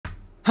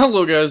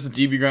Hello guys,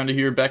 the DB Grinder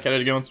here, back at it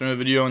again with another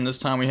video, and this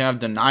time we have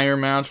Denier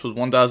match with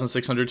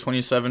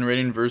 1,627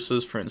 rating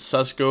versus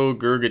Francesco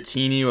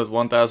Gurgatini with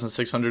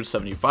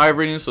 1,675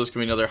 rating, so it's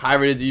going to be another high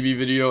rated DB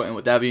video, and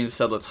with that being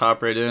said, let's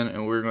hop right in,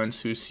 and we're going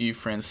to see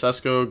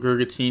Francesco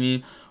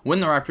Gurgatini win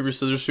the rock, paper,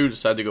 scissors shoot,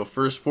 decide to go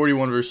first,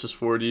 41 versus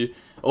 40.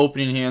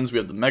 Opening hands, we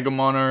have the Mega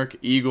Monarch,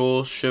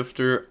 Eagle,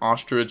 Shifter,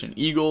 Ostrich, and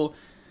Eagle.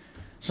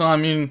 So I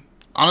mean,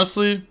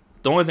 honestly,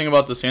 the only thing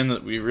about this hand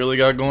that we really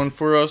got going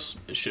for us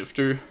is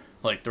Shifter.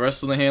 Like, the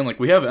rest of the hand, like,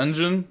 we have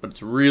Engine, but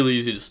it's really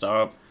easy to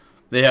stop.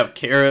 They have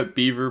Carrot,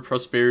 Beaver,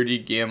 Prosperity,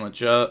 Gamma,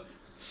 Jet.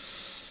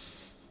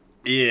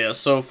 Yeah,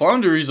 so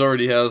Floowandereeze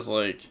already has,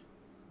 like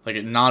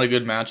not a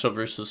good matchup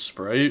versus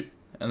Spright.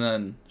 And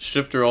then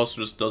Shifter also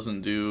just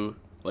doesn't do,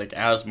 like,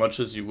 as much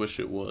as you wish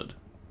it would.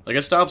 Like,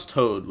 it stops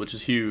Toad, which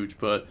is huge,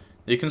 but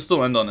it can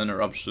still end on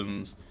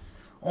interruptions.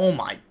 Oh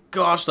my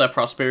gosh, that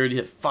Prosperity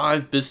hit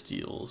 5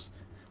 Bystials.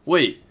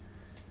 Wait.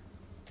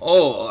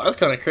 Oh, that's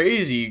kind of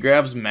crazy. He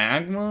grabs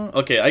Magma?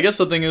 Okay, I guess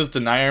the thing is,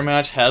 Denier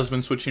match has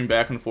been switching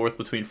back and forth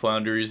between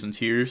Floowandereeze and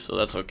Tears, so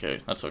that's okay.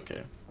 That's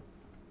okay.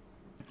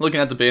 Looking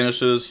at the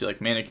banishes, see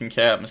like Mannequin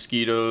Cat,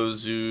 Mosquito,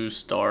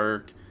 Zeus,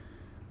 Dark.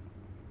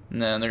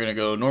 And then they're going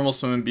to go normal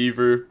summon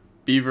Beaver,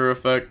 Beaver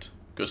effect,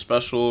 go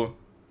special,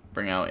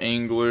 bring out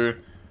Angler,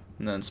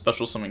 and then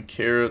special summon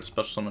Carrot,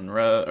 special summon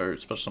Red, or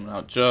special summon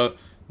out Jet,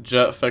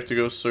 Jet effect to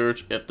go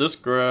search. If this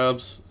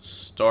grabs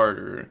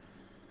Starter,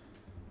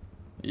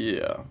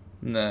 yeah,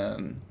 and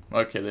then,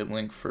 okay, they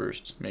link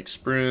first. Make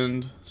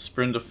Sprint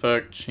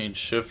effect, change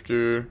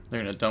Shifter.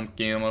 They're going to dump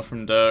Gamma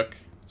from deck.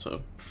 It's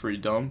a free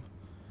dump.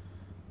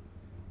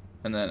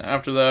 And then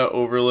after that,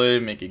 overlay,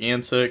 make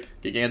Gigantic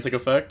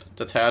effect,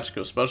 detach,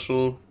 go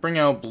special, bring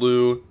out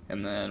Blue,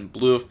 and then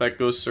Blue effect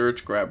goes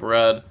search, grab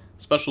Red,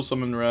 special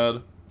summon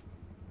Red.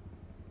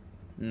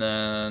 And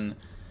then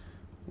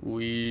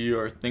we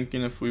are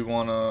thinking if we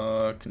want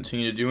to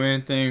continue to do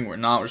anything. We're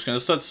not. We're just going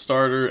to set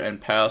Starter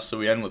and pass. So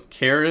we end with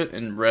Carrot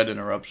and Red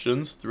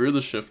interruptions through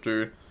the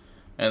Shifter.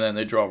 And then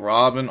they draw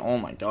Robin. Oh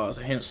my gosh,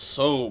 that hand is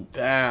so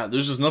bad.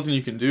 There's just nothing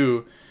you can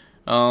do.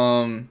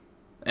 And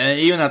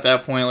even at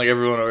that point, like,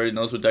 everyone already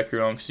knows what deck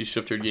you're on because you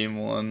shifted game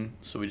 1.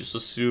 So we just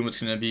assume it's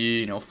going to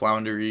be, you know,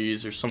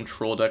 Floowandereeze or some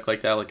troll deck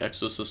like that, like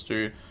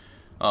Exosister.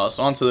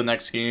 So on to the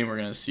next game. We're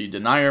going to see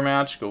Denier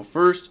match go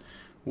first.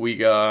 We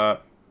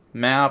got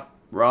Map,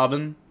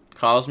 Robin,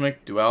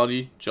 Cosmic,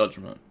 Duality,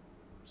 Judgment.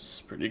 It's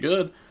pretty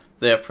good.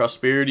 They have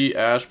Prosperity,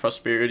 Ash,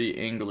 Prosperity,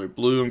 Angler,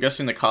 Blue. I'm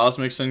guessing the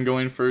Cosmic's in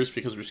going first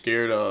because we're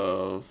scared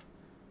of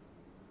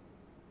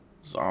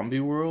Zombie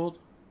World.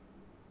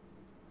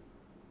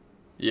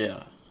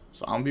 Yeah,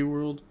 Zombie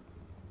World.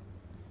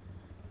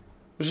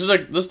 Which is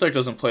like, this deck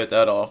doesn't play it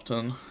that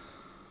often.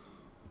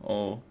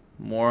 Oh,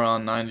 more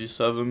on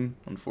 97.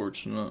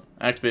 Unfortunate.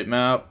 Activate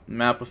Map,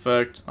 Map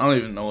effect. I don't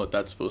even know what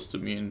that's supposed to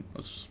mean.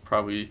 That's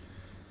probably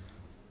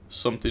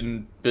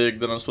something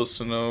big that I'm supposed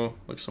to know,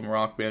 like some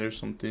rock band or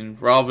something.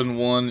 Robin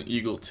 1,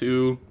 Eagle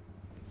 2.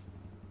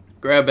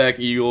 Grab back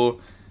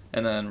Eagle,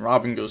 and then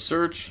Robin goes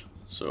search.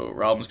 So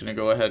Robin's going to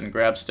go ahead and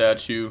grab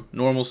Statue,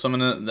 normal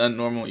summon it, then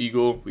normal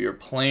Eagle. We are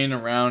playing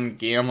around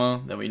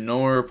Gamma that we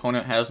know our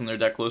opponent has in their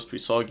deck list. We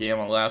saw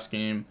Gamma last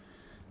game.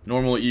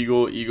 Normal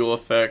Eagle, Eagle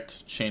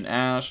effect, chain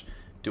Ash,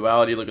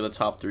 Duality, look at the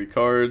top 3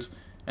 cards.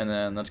 And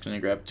then that's going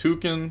to grab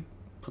Toucan,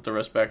 put the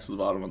rest back to the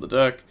bottom of the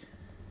deck.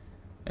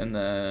 And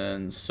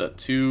then set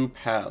 2,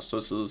 pass. So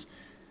this is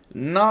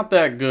not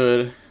that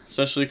good,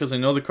 especially because I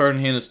know the card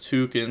in hand is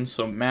Toucan,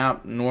 so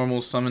Map,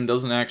 normal summon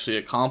doesn't actually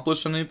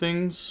accomplish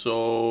anything,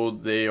 so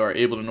they are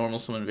able to normal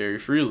summon very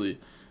freely.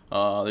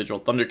 They draw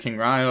Thunder King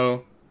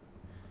YuGiOh.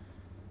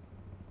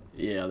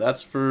 Yeah,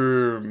 that's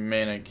for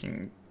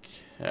Mannequin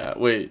Cat.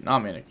 Wait,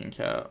 not Mannequin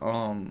Cat.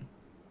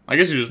 I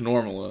guess you just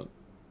normal it.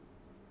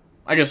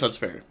 I guess that's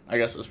fair.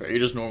 You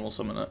just normal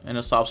summon it, and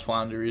it stops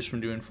Floowandereeze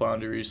from doing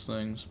Floowandereeze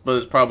things. But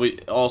it's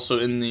probably also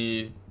in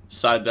the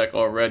side deck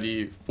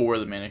already for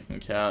the Mannequin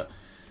Cat.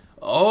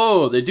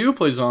 Oh, they do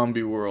play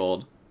Zombie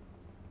World.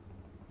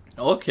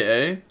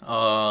 Okay.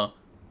 Well,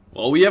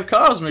 we have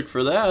Cosmic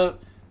for that.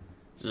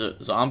 Is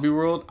it Zombie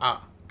World?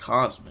 Ah,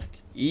 Cosmic.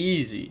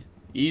 Easy.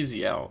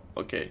 Easy out.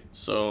 Okay,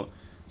 so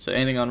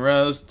anything on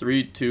res?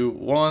 3, 2,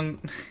 1.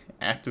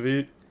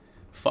 Activate.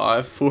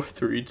 5, 4,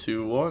 3,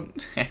 2, 1.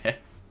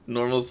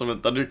 Normal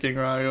summon Thunder King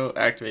YuGiOh,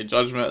 activate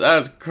Judgment.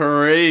 That's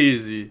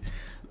crazy.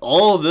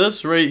 All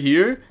this right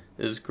here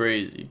is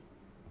crazy.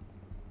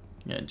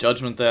 Yeah,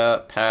 Judgment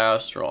that,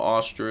 pass, draw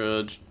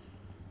Ostrich.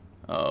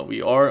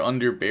 We are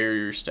under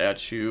Barrier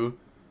Statue,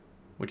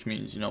 which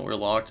means, you know, we're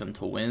locked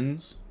into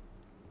wins.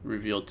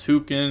 Reveal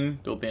Toucan,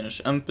 go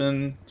banish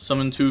Empen,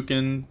 summon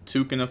Toucan,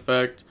 Toucan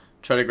effect,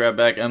 try to grab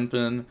back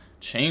Empen,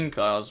 chain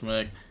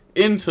Cosmic,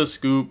 into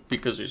Scoop,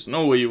 because there's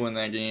no way you win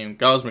that game.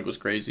 Cosmic was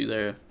crazy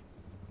there.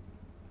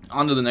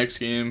 On to the next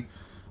game.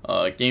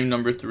 Game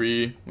number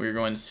 3. We're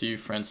going to see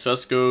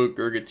Francesco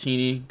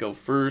Gurgatini go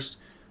first.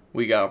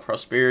 We got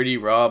Prosperity,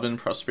 Robin,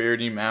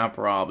 Prosperity, Map,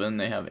 Robin.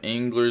 They have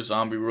Angler,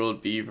 Zombie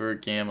World, Beaver,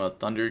 Gamma,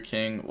 Thunder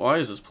King. Why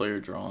is this player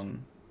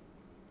drawn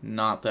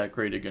not that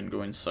great again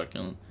going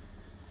second.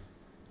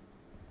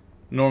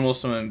 Normal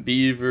summon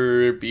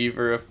Beaver,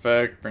 Beaver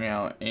effect, bring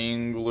out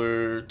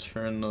Angler,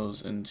 turn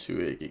those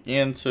into a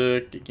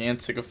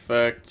Gigantic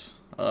effect.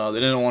 They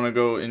didn't want to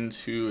go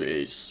into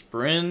a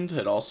Sprint.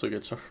 It also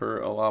gets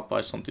hurt a lot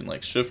by something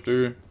like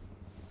Shifter.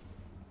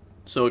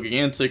 So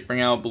Gigantic,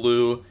 bring out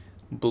Blue.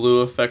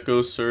 Blue effect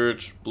goes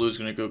Search. Blue's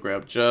going to go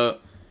grab Jet.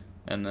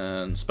 And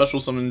then Special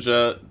Summon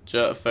Jet.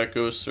 Jet effect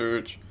goes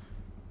Search.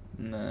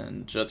 And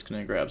then Jet's going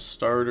to grab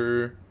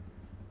Starter.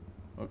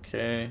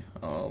 Okay.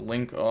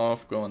 Link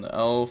off, go into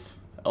Elf.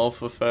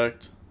 Elf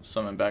effect.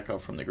 Summon back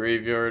out from the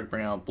graveyard.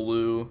 Bring out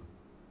Blue.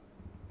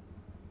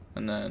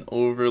 And then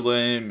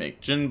Overlay,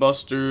 make Djinn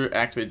Buster,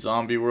 activate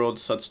Zombie World,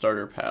 set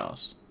Starter,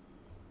 pass.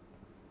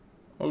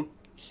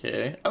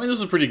 Okay. I mean, this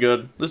is pretty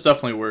good. This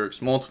definitely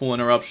works. Multiple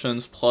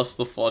interruptions, plus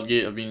the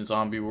Floodgate of being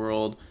Zombie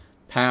World.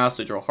 Pass,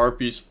 they draw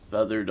Harpies,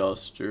 Feather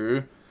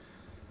Duster.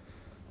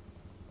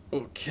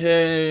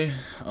 Okay.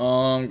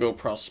 Go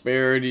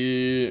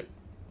Prosperity.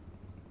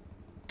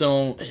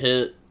 Don't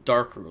hit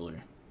Dark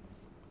Ruler.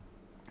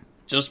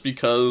 Just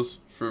because,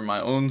 for my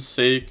own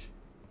sake,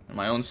 and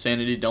my own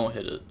sanity, don't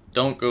hit it.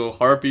 Don't go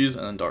Harpies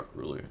and then Dark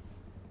Ruler.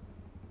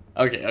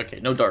 Okay,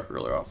 no Dark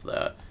Ruler off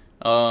that.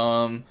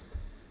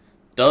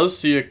 Does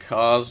see a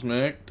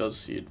Cosmic, does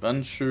see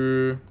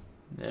Adventure.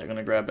 Yeah,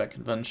 gonna grab back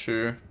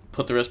Adventure.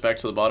 Put the rest back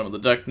to the bottom of the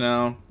deck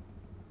now.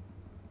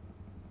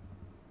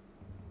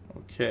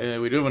 Okay,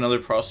 we do have another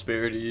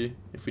Prosperity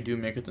if we do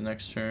make it the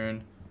next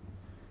turn.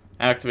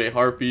 Activate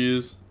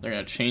Harpies. They're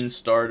gonna chain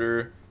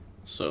Starter.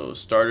 So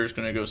Starter's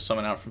gonna go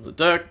summon out from the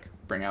deck,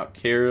 bring out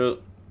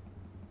Carrot.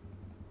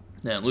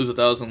 Then lose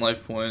 1,000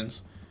 life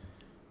points.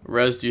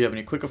 Rez, do you have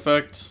any quick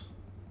effects?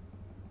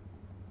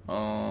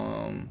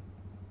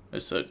 I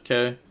said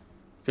okay.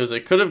 Because they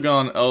could have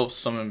gone Elf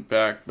summon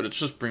back, but it's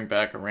just bring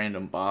back a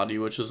random body,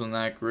 which isn't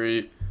that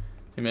great.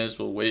 You may as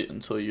well wait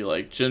until you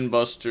like Djinn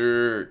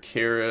Buster or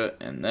Carrot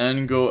and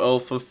then go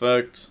Elf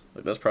effect.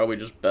 Like that's probably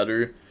just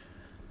better.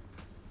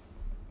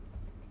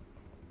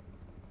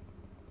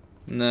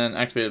 And then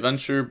activate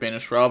Adventure,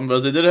 banish Robin, but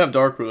if they did have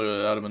Dark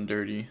Ruler, that would have been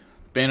dirty.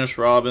 Banish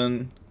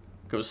Robin.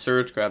 Go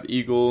Search, grab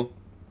Eagle.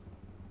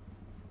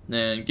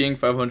 Then gain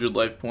 500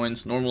 life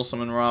points. Normal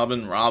summon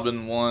Robin.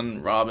 Robin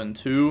 1, Robin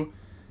 2.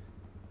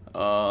 They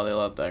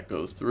let that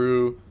go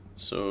through.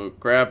 So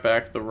grab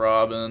back the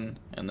Robin.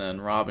 And then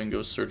Robin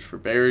goes search for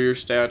Barrier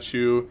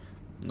Statue.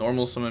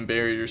 Normal summon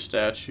Barrier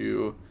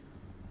Statue.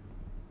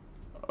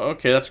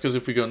 Okay, that's because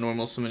if we go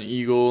normal summon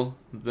Eagle,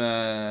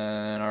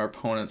 then our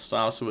opponent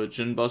stops with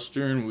Djinn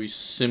Buster and we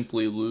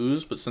simply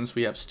lose. But since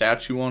we have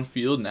Statue on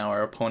field, now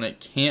our opponent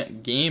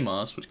can't game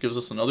us, which gives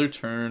us another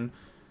turn.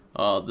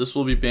 This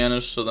will be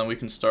banished, so then we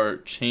can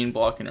start chain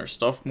blocking our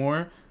stuff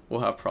more.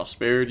 We'll have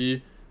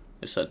Prosperity.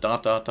 They said ...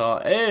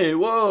 Hey,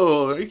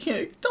 whoa!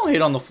 Don't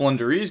hate on the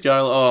Floowandereeze guy.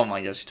 Oh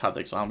my gosh, you top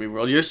deck Zombie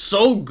World. You're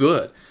so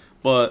good,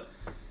 but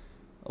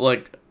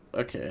like.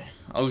 Okay,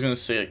 I was gonna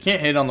say I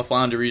can't hate on the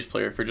Floowandereeze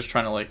player if you're just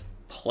trying to like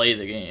play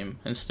the game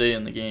and stay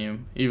in the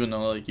game, even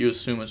though like you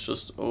assume it's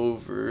just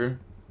over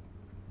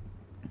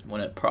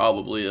when it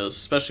probably is,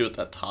 especially with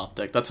that top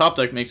deck. That top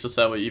deck makes it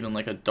that way even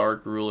like a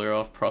Dark Ruler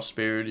off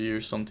Prosperity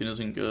or something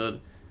isn't good.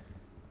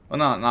 Well,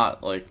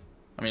 not like,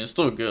 I mean it's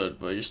still good,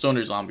 but you're still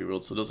under Zombie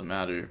World, so it doesn't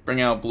matter.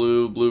 Bring out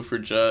Blue for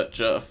Jet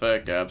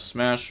effect, grab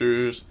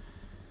Smashers.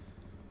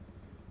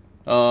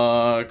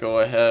 Go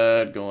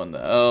ahead, go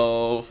into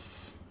Elf.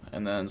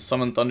 And then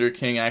summon Thunder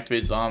King,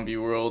 activate Zombie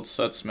World,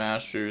 set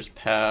Smashers,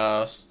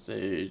 pass.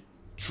 They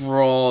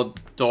draw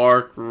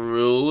Dark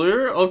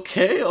Ruler.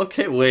 Okay,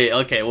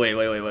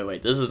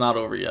 wait. This is not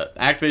over yet.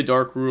 Activate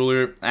Dark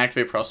Ruler,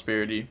 activate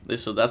Prosperity. They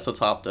said that's the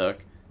top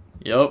deck.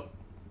 Yep,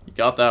 you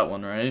got that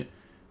one right.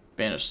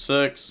 Banish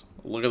 6.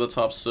 Look at the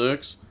top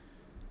 6.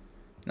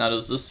 Now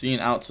does this scene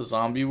out to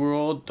Zombie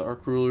World?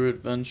 Dark Ruler,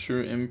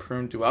 Adventure,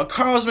 Imperm, Duel.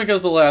 Cosmic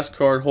as the last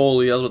card.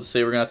 Holy, I was about to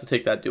say we're gonna have to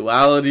take that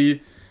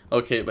Duality.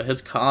 Okay, but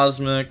hits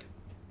Cosmic.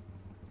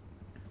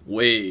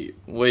 Wait.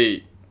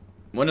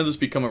 When did this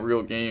become a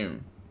real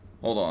game?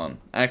 Hold on.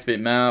 Activate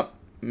map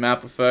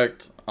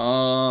effect.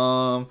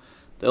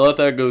 They let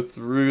that go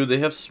through. They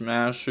have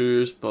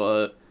Smashers,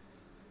 but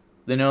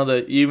they know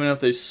that even if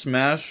they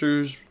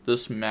Smashers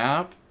this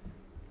map,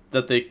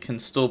 that they can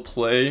still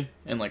play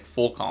in like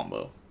full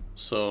combo.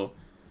 So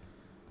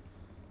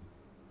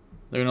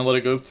they're gonna let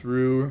it go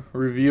through.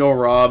 Reveal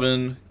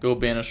Robin. Go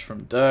banish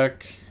from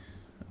deck.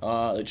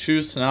 They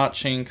choose to not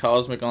chain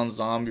Cosmic on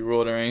Zombie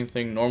World or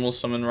anything. Normal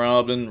summon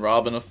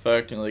Robin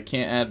effect. You know, they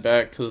can't add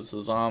back because it's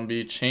a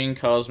zombie. Chain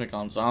Cosmic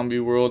on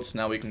Zombie World. So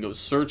now we can go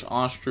search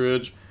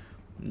Ostrich.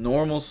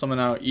 Normal summon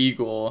out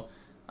Eagle.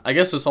 I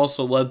guess this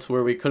also led to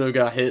where we could have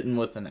got hit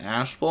with an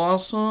Ash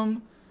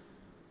Blossom.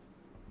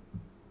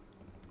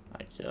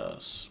 I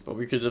guess. But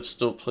we could have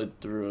still played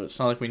through it. It's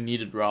not like we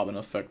needed Robin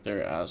effect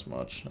there as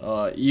much.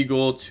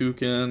 Eagle,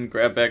 Toucan.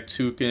 Grab back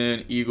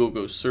Toucan. Eagle,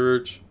 go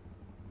search.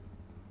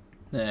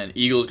 Then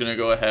Eagle's going to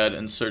go ahead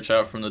and search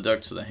out from the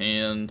deck to the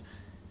hand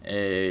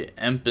a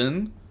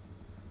Empen.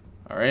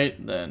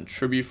 Alright, then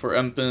Tribute for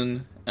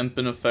Empen.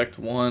 Empen effect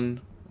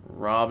 1,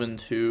 Robin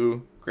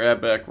 2,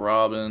 grab back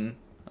Robin,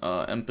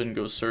 Empen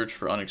go search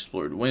for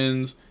unexplored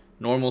winds,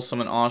 normal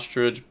summon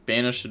Ostrich,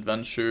 banish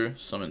Adventure,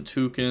 summon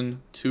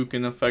Toucan,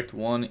 Toucan effect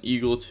 1,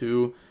 Eagle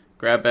 2,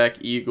 grab back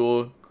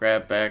Eagle,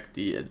 grab back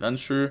the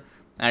Adventure,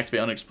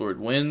 activate unexplored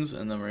winds,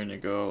 and then we're going to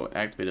go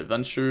activate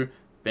Adventure,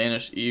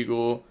 banish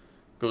Eagle,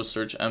 go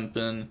search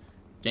Empen,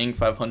 gain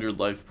 500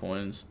 life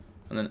points,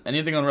 and then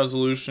anything on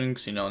resolution,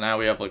 because you know now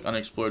we have like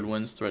unexplored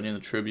winds threatening the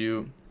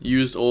tribute.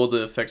 Used all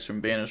the effects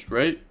from banished,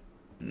 right?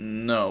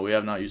 No, we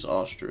have not used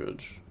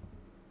Ostrich.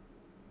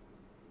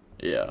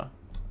 Yeah,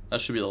 that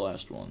should be the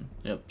last one.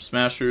 Yep,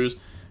 Smashers,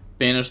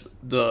 banish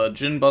the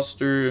Gin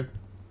Buster,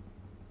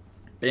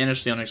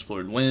 banish the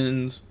unexplored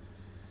winds,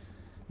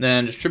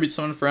 then just tribute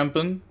summon for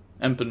Empen.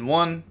 Empen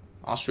 1,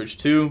 Ostrich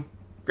 2,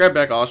 grab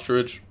back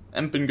Ostrich,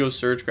 Empen go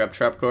search, grab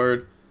trap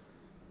card.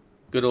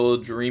 Good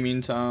old Dreaming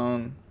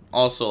Town.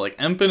 Also, like,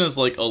 Empen is,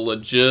 like, a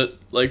legit...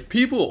 Like,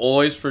 people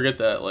always forget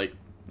that, like...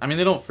 I mean,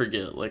 they don't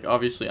forget. Like,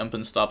 obviously,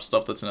 Empen stops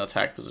stuff that's in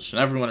attack position.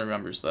 Everyone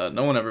remembers that.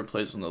 No one ever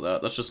plays into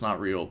that. That's just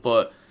not real.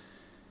 But,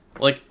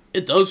 like,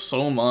 it does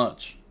so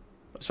much.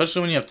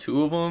 Especially when you have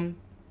two of them.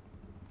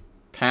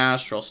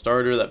 Pass, draw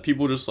starter. That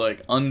people just,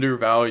 like,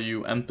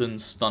 undervalue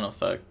Empen's stun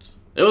effect.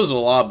 It was a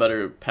lot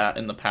better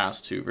in the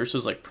past, too.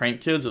 Versus, like,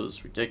 Prank Kids, it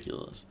was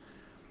ridiculous.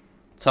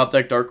 Top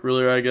deck Dark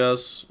Ruler, I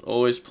guess.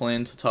 Always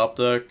playing to top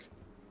deck.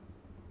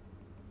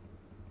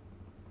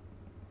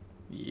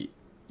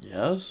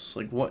 Yes?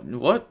 Like, what?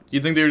 What?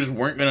 You think they just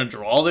weren't going to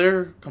draw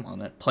there? Come on,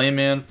 that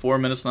Playman, 4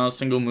 minutes, not a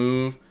single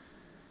move.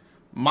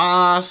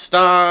 Ma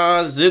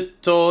sta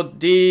zitto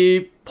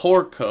di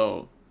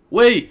porco.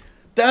 Wait,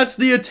 that's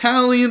the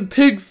Italian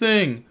pig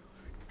thing.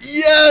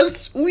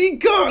 Yes, we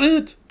got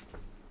it.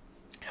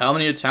 How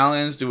many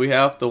Italians do we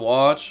have to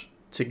watch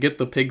to get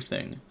the pig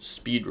thing?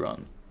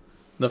 Speedrun.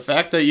 The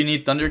fact that you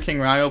need Thunder King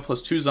Ryo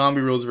plus 2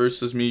 zombie rolls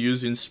versus me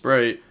using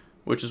Spright,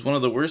 which is one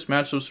of the worst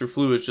matchups for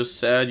Flu, is just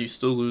sad you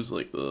still lose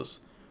like this.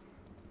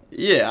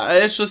 Yeah,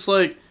 it's just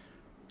like,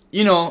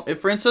 you know, if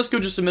Francesco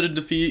just admitted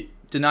defeat,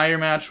 deny your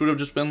match would have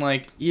just been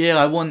like, yeah,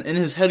 I won. In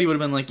his head, he would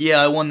have been like,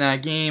 yeah, I won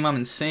that game, I'm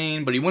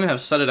insane, but he wouldn't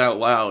have said it out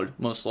loud,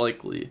 most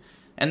likely.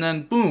 And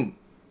then, boom,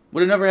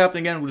 would have never happened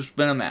again, it would have just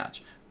been a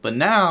match. But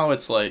now,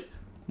 it's like,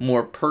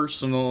 more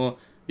personal,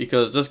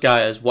 because this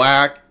guy is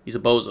whack, he's a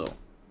bozo.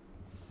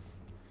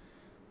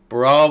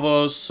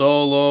 Bravo,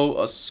 solo,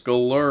 a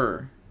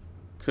Skulur.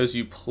 Because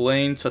you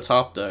playing to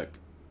top deck.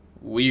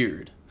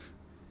 Weird.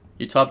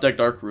 You top deck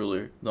Dark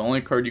Ruler. The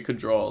only card you could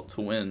draw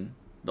to win.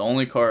 The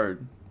only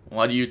card.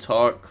 Why do you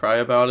talk? Cry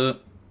about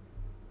it?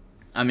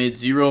 I made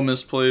 0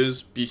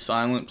 misplays. Be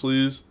silent,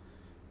 please.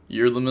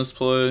 You're the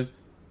misplay.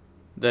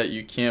 That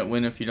you can't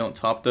win if you don't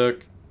top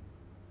deck.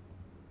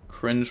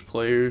 Cringe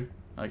player.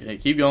 Okay,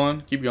 keep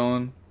going. Keep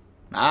going.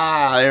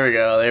 Ah, there we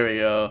go. There we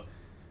go.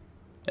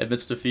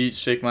 Admits defeat,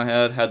 shake my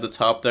head, had the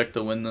top deck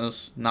to win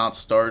this, not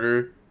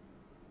starter.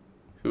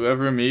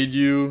 Whoever made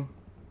you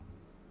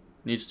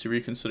needs to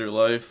reconsider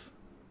life,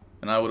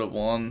 and I would have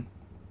won.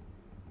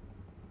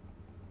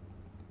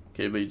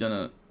 Okay, but you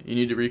didn't. You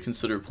need to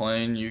reconsider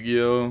playing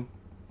YuGiOh.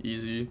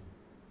 Easy.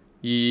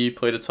 He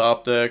played a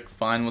top deck,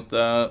 fine with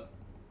that.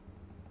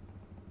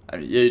 I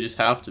mean, yeah, you just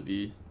have to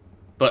be.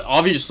 But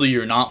obviously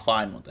you're not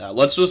fine with that.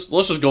 Let's just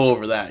go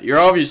over that. You're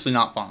obviously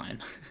not fine.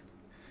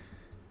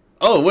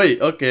 Oh,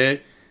 wait,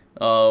 okay.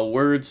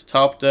 Words,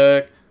 top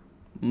deck.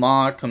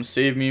 Ma, come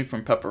save me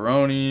from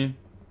pepperoni.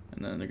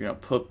 And then they're gonna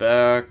put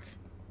back.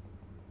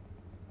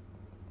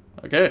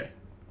 Okay.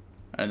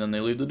 And then they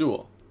leave the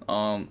duel.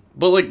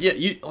 But like, yeah,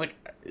 you like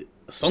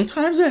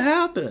sometimes it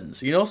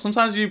happens. You know,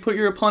 sometimes you put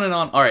your opponent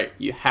on, alright,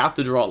 you have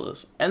to draw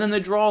this. And then they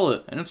draw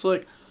it. And it's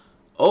like,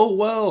 oh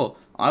well,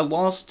 I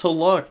lost to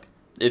luck.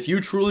 If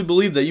you truly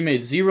believe that you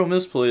made 0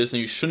 misplays,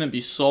 then you shouldn't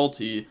be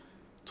salty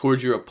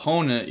towards your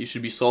opponent. You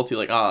should be salty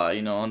like,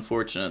 you know,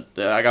 unfortunate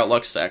that I got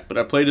luck sacked, but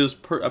I played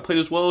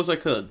as well as I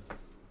could,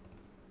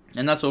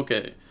 and that's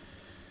okay.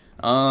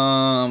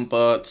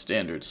 But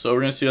standard. So we're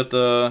gonna see that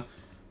the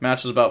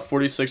match is about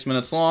 46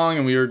 minutes long,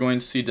 and we are going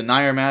to see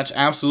Deny Our Match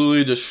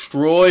absolutely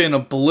destroy and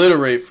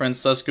obliterate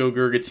Francesco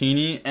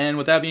Gurgatini. And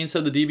with that being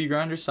said, the DB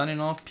Grinder signing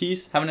off.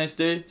 Peace. Have a nice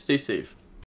day. Stay safe.